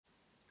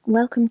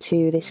Welcome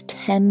to this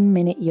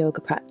 10-minute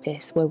yoga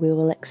practice where we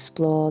will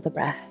explore the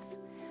breath.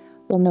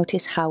 We'll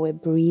notice how we're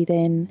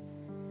breathing,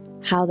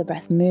 how the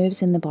breath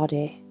moves in the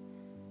body,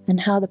 and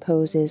how the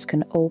poses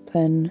can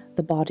open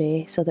the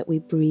body so that we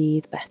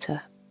breathe better.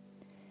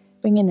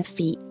 Bringing the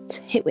feet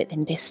hip width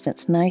in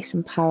distance, nice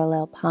and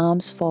parallel,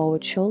 palms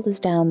forward, shoulders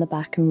down the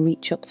back, and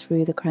reach up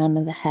through the crown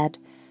of the head,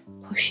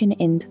 pushing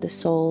into the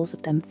soles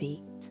of them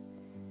feet.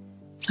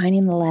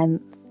 Finding the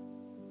length,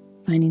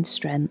 finding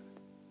strength.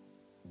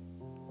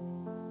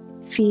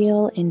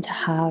 Feel into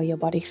how your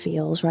body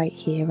feels right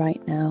here,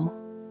 right now,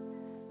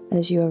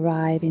 as you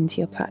arrive into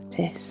your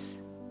practice.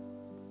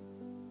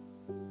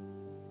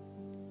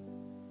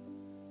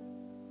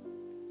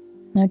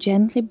 Now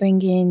gently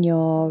bringing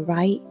your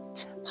right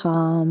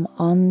palm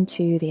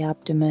onto the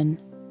abdomen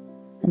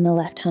and the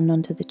left hand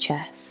onto the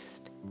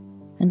chest,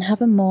 and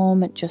have a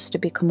moment just to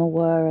become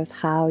aware of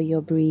how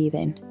you're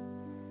breathing.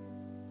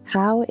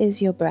 How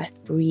is your breath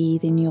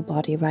breathing your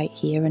body right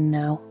here and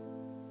now?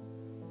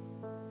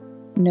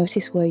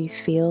 Notice where you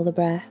feel the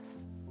breath,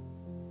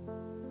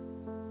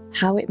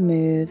 how it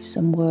moves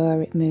and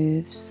where it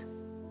moves.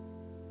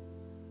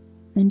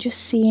 And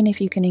just seeing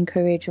if you can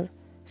encourage a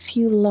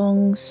few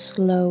long,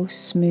 slow,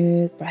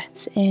 smooth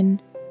breaths in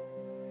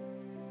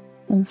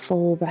and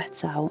full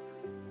breaths out.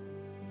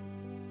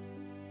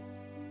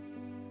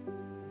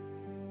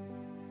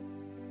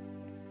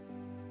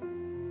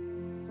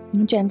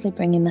 And gently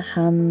bringing the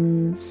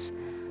hands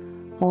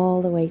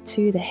all the way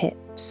to the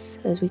hips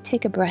as we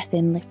take a breath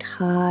in, lift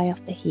high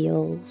off the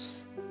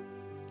heels.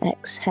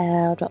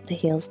 Exhale, drop the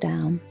heels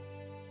down.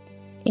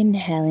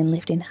 Inhaling,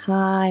 lifting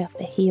high off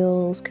the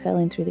heels,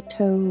 curling through the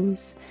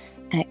toes.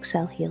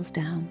 Exhale, heels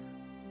down.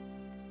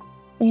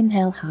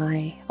 Inhale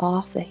high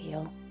off the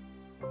heel.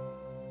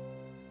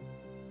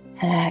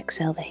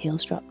 Exhale, the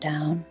heels drop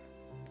down.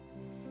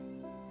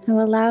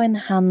 Now allowing the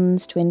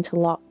hands to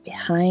interlock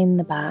behind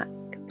the back,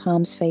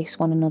 palms face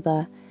one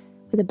another.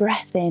 With a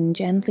breath in,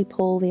 gently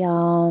pull the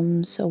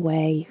arms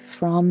away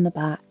from the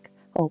back,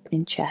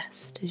 opening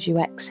chest. As you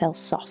exhale,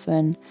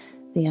 soften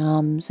the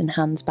arms and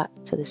hands back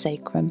to the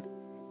sacrum.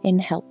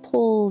 Inhale,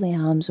 pull the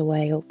arms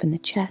away, open the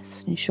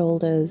chest and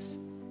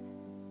shoulders.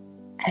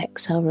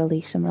 Exhale,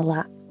 release and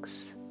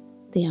relax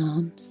the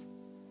arms.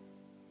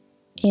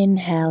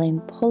 Inhaling,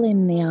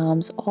 pulling the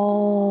arms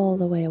all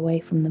the way away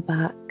from the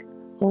back,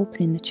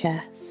 opening the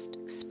chest,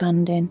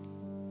 expanding.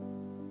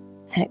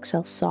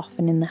 Exhale,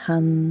 softening the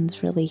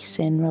hands,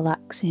 releasing,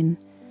 relaxing.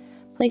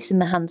 Placing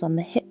the hands on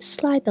the hips,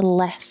 slide the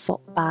left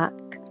foot back.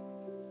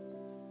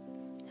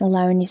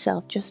 Allowing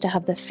yourself just to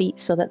have the feet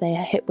so that they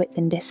are hip width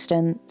in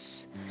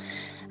distance.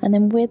 And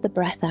then with the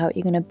breath out,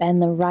 you're going to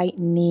bend the right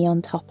knee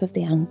on top of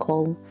the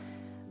ankle,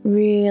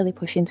 really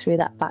pushing through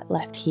that back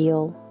left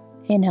heel.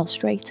 Inhale,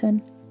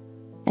 straighten.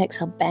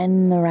 Exhale,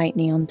 bend the right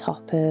knee on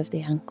top of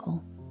the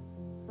ankle.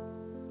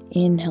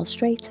 Inhale,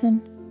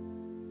 straighten.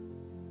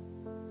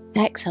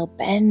 Exhale,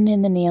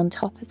 bending the knee on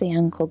top of the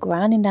ankle,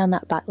 grounding down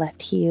that back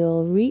left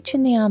heel,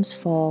 reaching the arms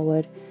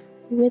forward.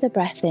 With a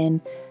breath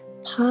in,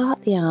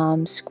 part the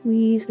arms,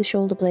 squeeze the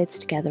shoulder blades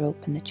together,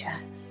 open the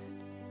chest.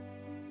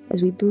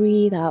 As we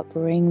breathe out,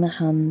 bring the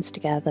hands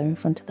together in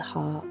front of the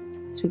heart.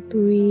 As we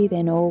breathe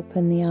in,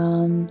 open the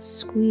arms,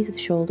 squeeze the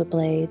shoulder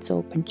blades,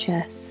 open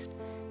chest.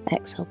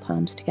 Exhale,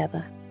 palms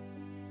together.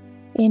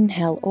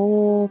 Inhale,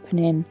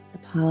 opening the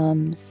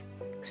palms,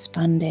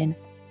 expanding.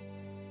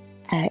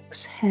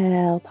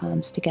 Exhale,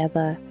 palms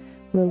together,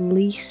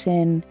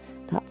 releasing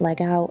that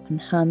leg out and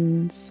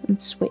hands,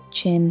 and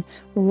switching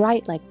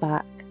right leg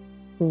back,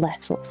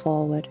 left foot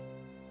forward.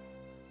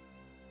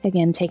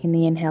 Again, taking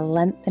the inhale,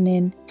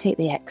 lengthening, take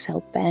the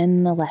exhale,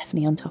 bend the left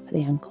knee on top of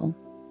the ankle.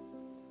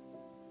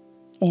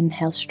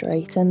 Inhale,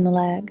 straighten the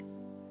leg.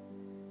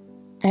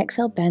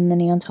 Exhale, bend the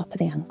knee on top of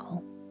the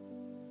ankle.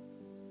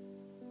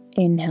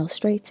 Inhale,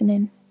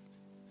 straightening.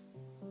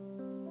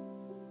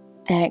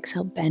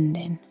 Exhale,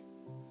 bending.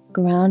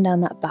 Ground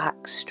down that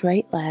back,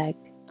 straight leg,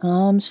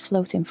 arms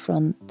float in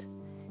front.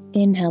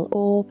 Inhale,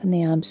 open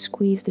the arms,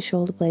 squeeze the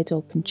shoulder blades,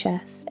 open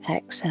chest.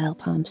 Exhale,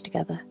 palms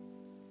together.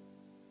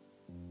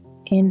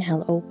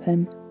 Inhale,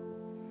 open.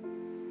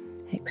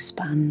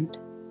 Expand.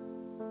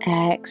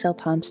 Exhale,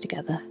 palms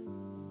together.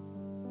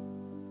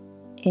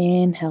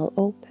 Inhale,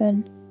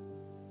 open.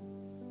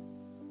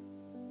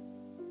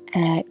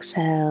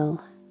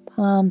 Exhale,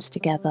 palms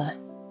together.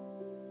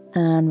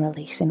 And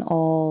releasing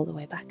all the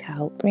way back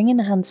out. Bringing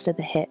the hands to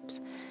the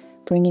hips.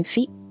 Bringing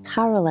feet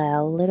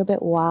parallel, a little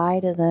bit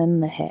wider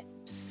than the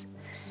hips.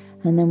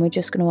 And then we're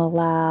just going to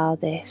allow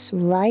this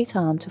right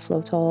arm to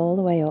float all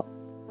the way up.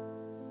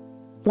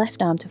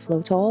 Left arm to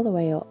float all the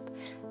way up.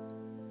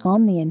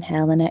 On the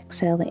inhale and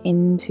exhale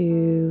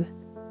into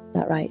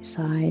that right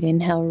side.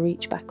 Inhale,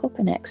 reach back up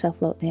and exhale,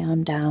 float the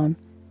arm down.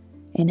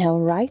 Inhale,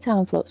 right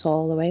arm floats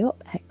all the way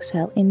up.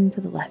 Exhale into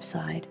the left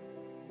side.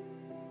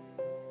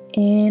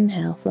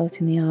 Inhale,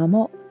 floating the arm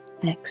up.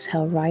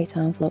 Exhale, right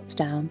arm floats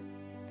down.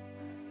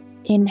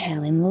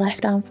 Inhaling,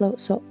 left arm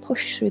floats up,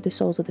 push through the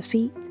soles of the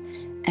feet.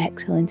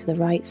 Exhale into the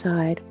right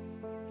side.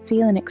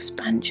 Feel an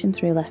expansion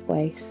through left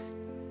waist.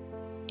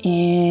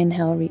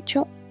 Inhale, reach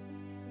up.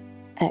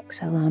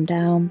 Exhale, arm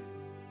down.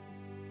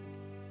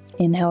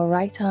 Inhale,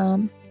 right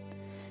arm.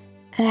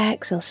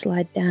 Exhale,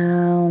 slide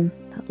down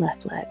that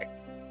left leg.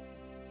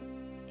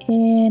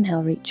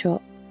 Inhale, reach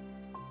up.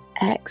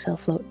 Exhale,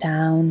 float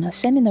down. Now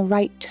sending the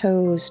right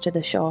toes to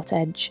the short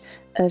edge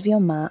of your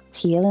mat,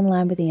 heel in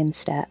line with the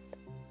instep.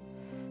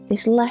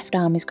 This left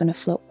arm is going to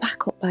float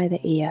back up by the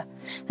ear,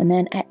 and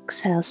then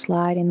exhale,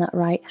 sliding that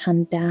right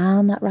hand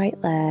down that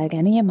right leg,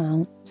 any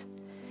amount.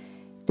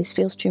 If this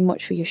feels too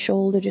much for your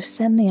shoulder, just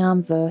send the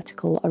arm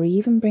vertical or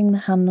even bring the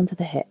hand onto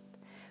the hip.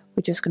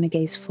 We're just going to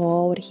gaze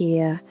forward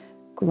here,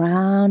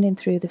 grounding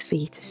through the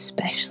feet,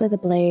 especially the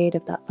blade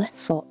of that left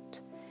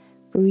foot.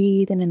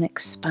 Breathing and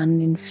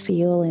expanding,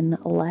 feeling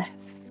that left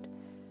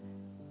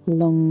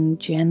lung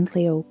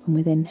gently open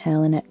with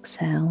inhale and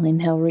exhale.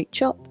 Inhale,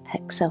 reach up.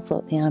 Exhale,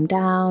 float the arm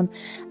down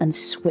and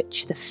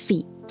switch the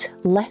feet.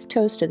 Left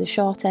toes to the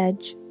short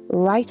edge.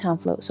 Right arm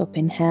floats up.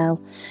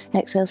 Inhale.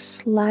 Exhale,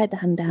 slide the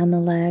hand down the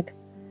leg.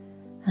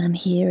 And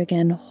here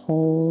again,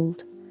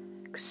 hold.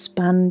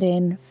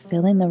 Expanding,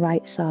 filling the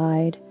right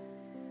side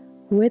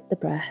with the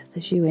breath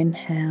as you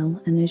inhale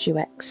and as you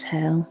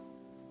exhale.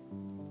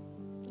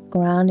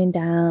 Grounding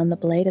down the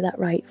blade of that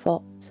right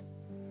foot.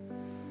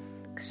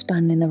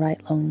 Expanding the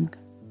right lung.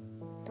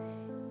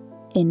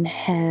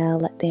 Inhale,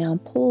 let the arm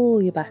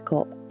pull you back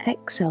up.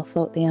 Exhale,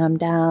 float the arm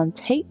down.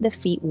 Take the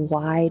feet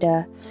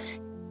wider,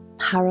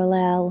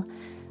 parallel,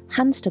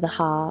 hands to the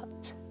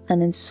heart,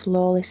 and then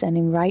slowly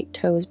sending right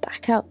toes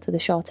back out to the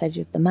short edge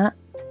of the mat.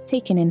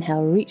 Take an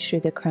inhale, reach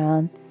through the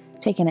crown.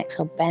 Take an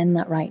exhale, bend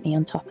that right knee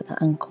on top of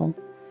that ankle.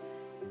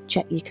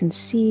 Check you can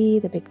see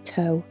the big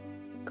toe.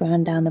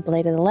 Ground down the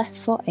blade of the left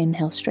foot.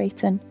 Inhale,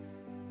 straighten.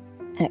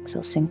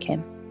 Exhale, sink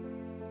in.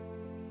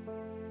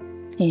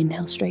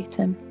 Inhale,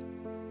 straighten.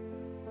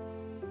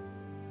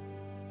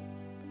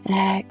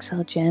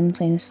 Exhale,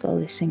 gently and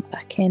slowly sink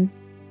back in.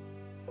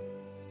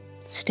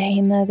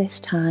 Staying there this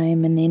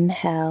time, and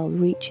inhale,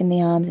 reaching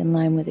the arms in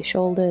line with the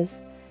shoulders.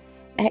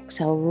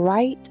 Exhale,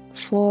 right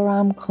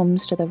forearm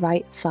comes to the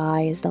right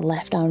thigh as the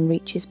left arm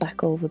reaches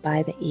back over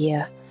by the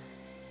ear.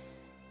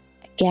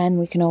 Again,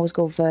 we can always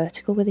go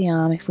vertical with the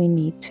arm if we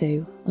need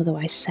to,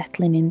 otherwise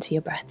settling into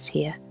your breaths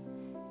here.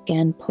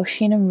 Again,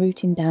 pushing and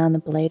rooting down the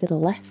blade of the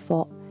left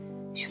foot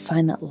as you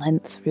find that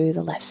length through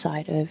the left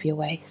side of your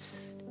waist.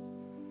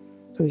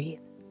 Breathe.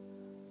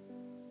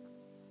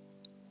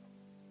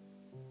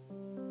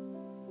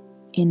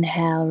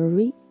 Inhale,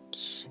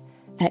 reach.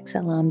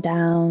 Exhale, arm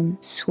down.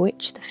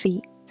 Switch the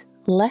feet.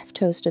 Left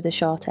toes to the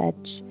short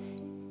edge.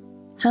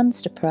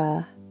 Hands to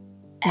prayer.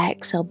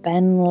 Exhale,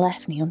 bend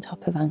left knee on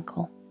top of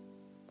ankle.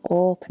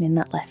 Opening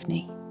that left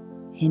knee.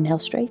 Inhale,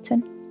 straighten.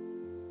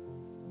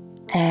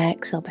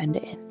 Exhale, bend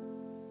it in.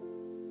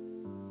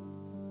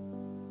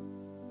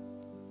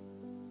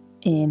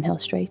 Inhale,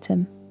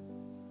 straighten.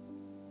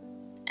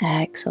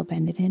 Exhale,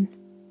 bend it in.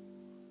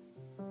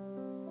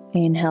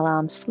 Inhale,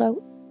 arms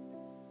float.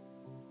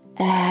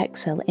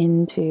 Exhale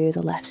into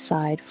the left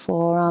side,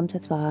 forearm to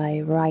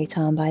thigh, right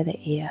arm by the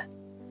ear.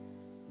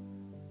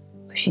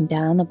 Pushing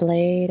down the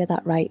blade of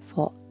that right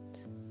foot.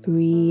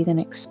 Breathe and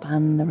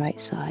expand the right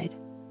side.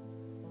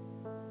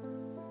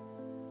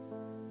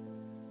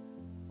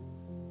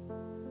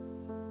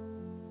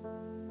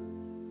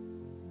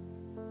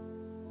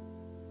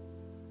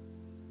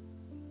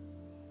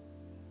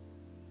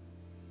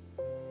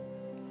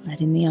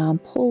 Letting the arm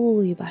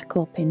pull you back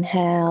up.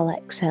 Inhale,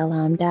 exhale,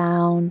 arm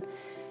down.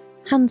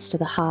 Hands to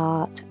the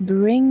heart.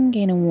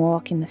 Bringing and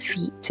walking the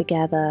feet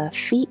together.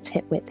 Feet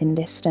hip width in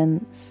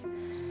distance.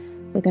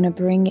 We're going to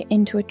bring it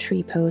into a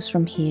tree pose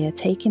from here,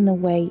 taking the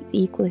weight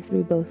equally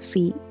through both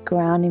feet,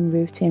 grounding,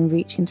 rooting,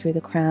 reaching through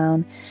the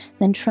crown.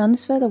 Then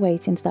transfer the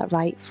weight into that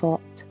right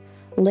foot.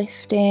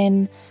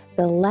 Lifting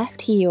the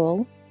left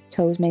heel.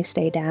 Toes may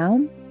stay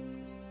down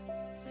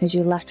as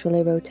you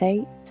laterally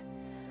rotate.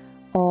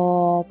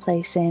 Or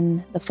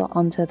placing the foot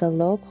onto the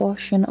lower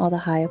portion or the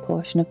higher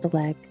portion of the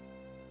leg.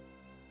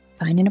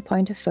 Finding a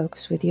point of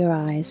focus with your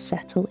eyes,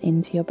 settle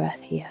into your breath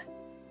here.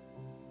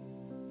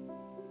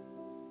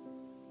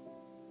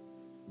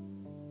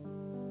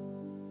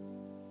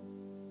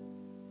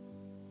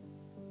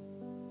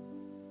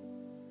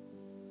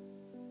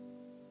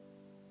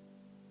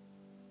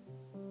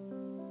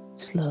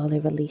 Slowly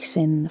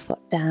releasing the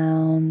foot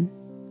down,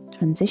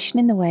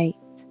 transitioning the weight,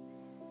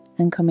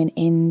 and coming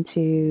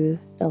into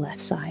the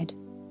left side.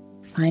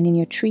 Finding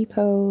your tree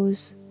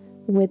pose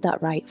with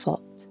that right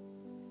foot.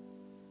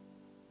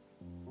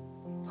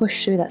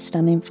 Push through that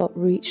standing foot,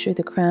 reach through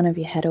the crown of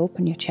your head,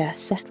 open your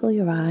chest, settle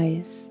your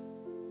eyes,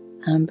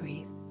 and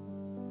breathe.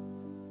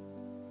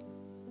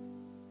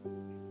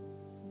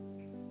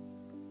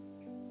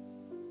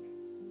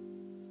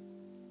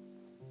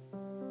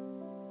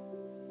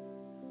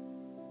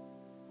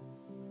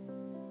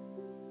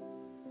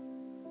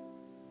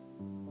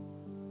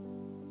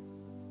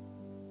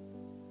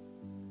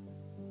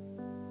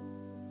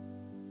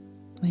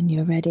 When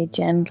you're ready,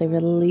 gently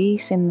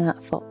releasing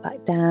that foot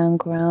back down,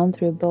 ground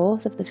through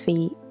both of the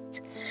feet.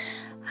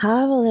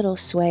 Have a little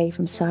sway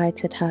from side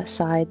to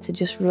side to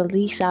just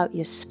release out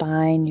your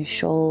spine, your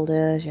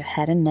shoulders, your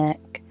head and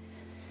neck.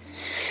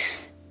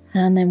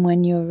 And then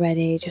when you're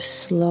ready,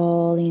 just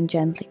slowly and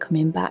gently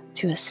coming back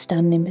to a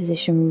standing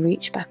position,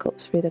 reach back up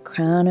through the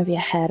crown of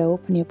your head,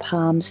 open your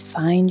palms,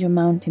 find your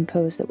mountain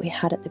pose that we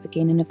had at the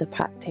beginning of the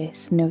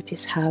practice.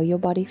 Notice how your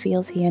body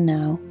feels here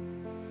now.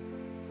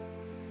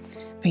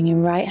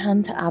 Bringing right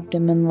hand to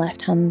abdomen,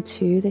 left hand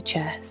to the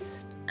chest.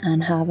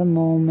 And have a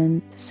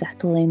moment to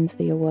settle into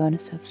the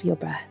awareness of your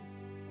breath.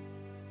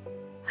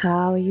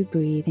 How are you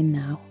breathing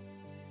now?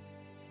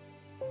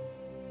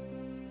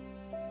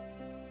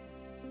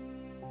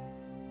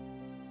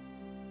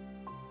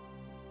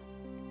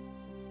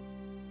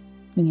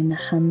 Bringing the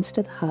hands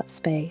to the heart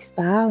space,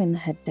 bowing the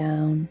head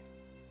down.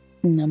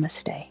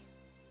 Namaste.